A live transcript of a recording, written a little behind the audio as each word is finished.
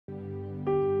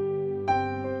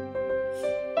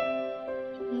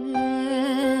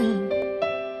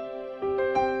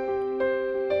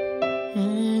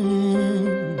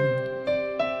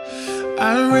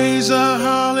raise a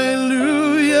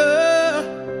hallelujah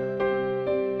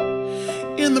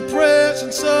in the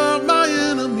presence of my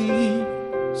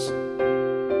enemies.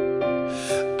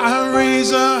 I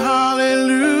raise a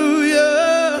hallelujah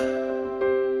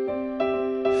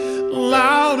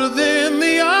louder than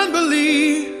the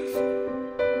unbelief.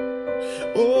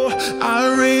 Oh,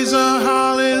 I raise a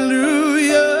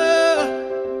hallelujah,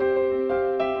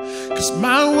 'cause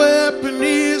my weapon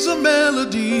is a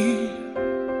melody.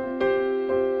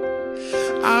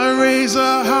 I raise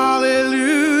a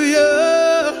hallelujah,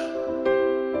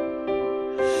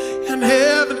 and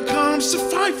heaven comes to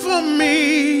fight for me.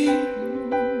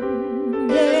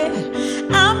 Yeah,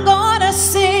 I'm gonna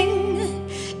sing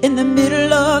in the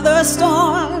middle of the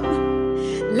storm,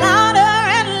 louder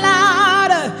and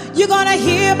louder. You're gonna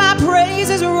hear my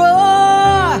praises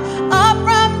roar up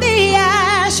from the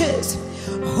ashes.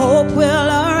 Hope will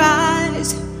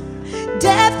arise.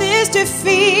 Death is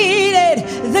defeated.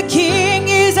 The King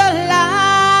is alive.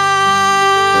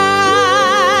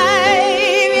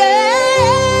 Yeah,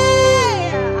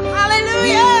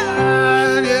 hallelujah.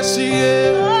 Yes, he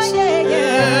is. Oh, yeah,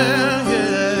 yeah.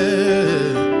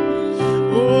 Yeah.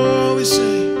 Oh, we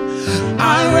say,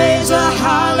 I raise a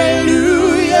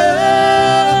hallelujah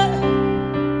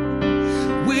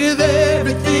with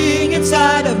everything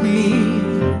inside of me.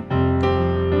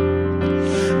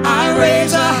 I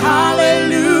raise a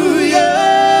hallelujah,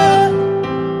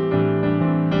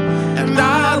 and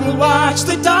I will watch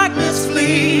the darkness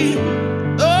flee.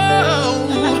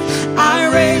 oh, I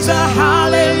raise a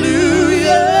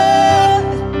hallelujah,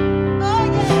 oh,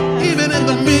 yeah. Even in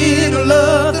the middle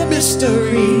of the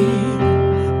mystery.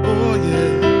 oh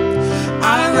yeah.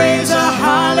 I raise a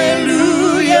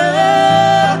hallelujah.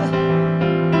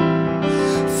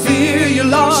 Fear you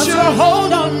lost your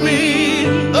hold on me.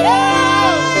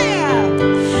 Yeah.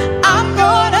 I'm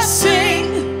gonna sing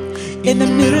in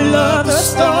the middle of the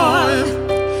storm,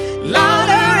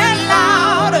 louder and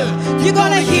louder. You're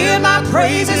gonna hear my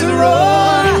praises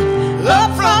roar up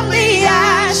from the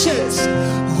ashes.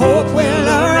 Hope will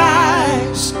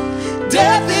arise.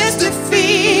 Death is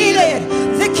defeated.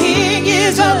 The King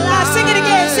is alive. Sing it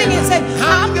again, sing it, say,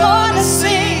 I'm gonna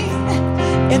sing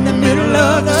in the middle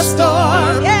of the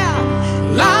storm. Yeah,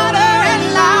 louder and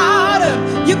louder.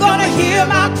 You're gonna hear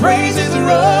my praises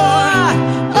roar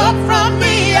up from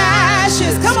the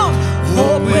ashes. Come on,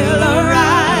 hope will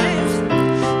arise.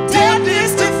 Death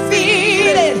is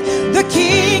defeated. The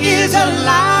King is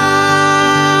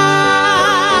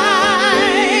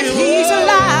alive. He's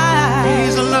alive.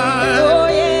 He's alive. Oh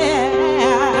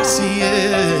yeah. Yes, he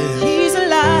is. He's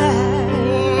alive.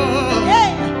 Oh, Yeah.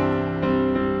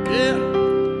 yeah.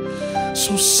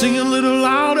 So sing a little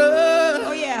louder.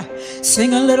 Oh yeah.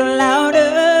 Sing a little louder.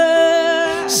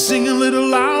 Sing a little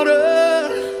louder.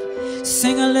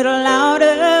 Sing a little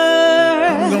louder.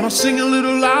 I'm gonna sing a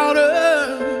little louder.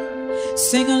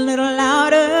 Sing a little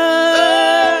louder.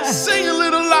 Sing a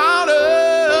little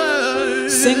louder.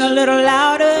 Sing a little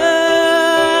louder.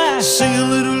 Sing a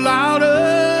little louder.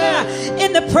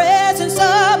 In the presence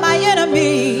of my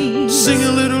enemies. Sing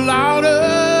a little louder.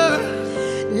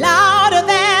 Louder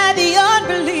than the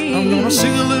unbelief. I'm gonna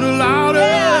sing a little louder.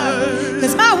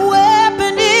 'Cause my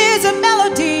weapon is a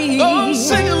melody. Oh,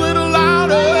 sing a little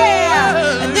louder.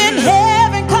 Yeah. And then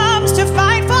heaven comes to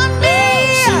fight for me.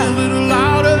 Sing a little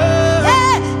louder.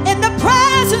 Yeah. In the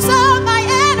presence of my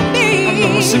enemies. I'm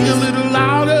gonna sing a little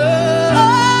louder.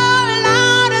 Oh,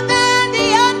 louder than the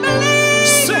unbelief.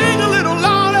 Sing a little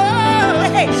louder.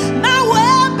 Hey, my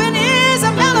weapon is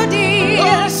a melody.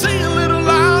 Oh, sing a little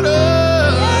louder.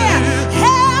 Yeah.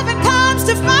 Heaven comes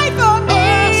to fight for me.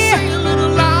 Oh, sing a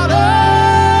little louder.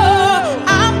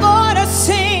 Oh, I'm gonna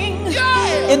sing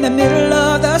Yeah. in the middle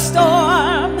of the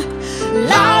storm,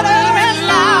 louder and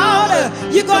louder.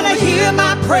 You're gonna hear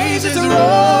my praises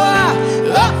roar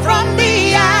up from the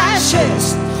ashes.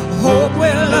 Hope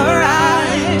will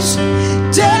arise.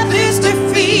 Death is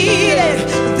defeated.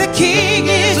 The King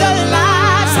is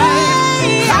alive.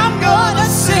 Say, I'm gonna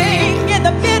sing in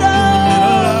the middle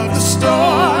of the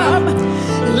storm,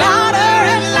 louder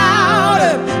and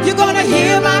louder. You're gonna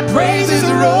hear my praises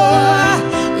roar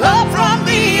up from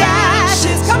the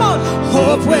ashes. Come on,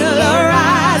 hope will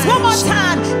arise. One more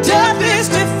time. Death is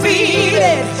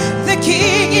defeated. The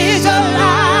King is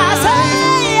alive. Say,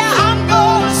 I'm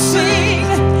gonna sing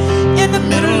in the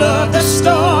middle of the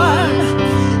storm,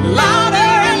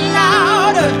 louder and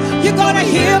louder. You're gonna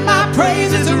hear my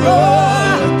praises roar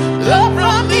up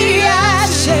from the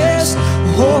ashes.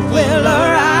 Hope will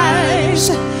arise.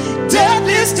 Death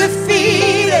is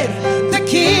defeated. The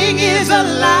King is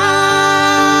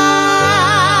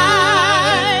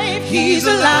alive. He's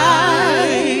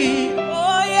alive.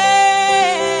 Oh yeah.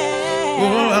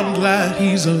 I'm glad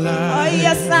he's alive. Oh,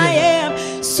 yes, I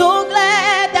am. So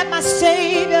glad that my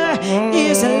Savior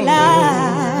is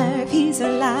alive. He's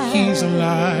alive. He's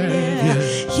alive. Yeah.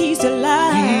 Yeah. He's alive.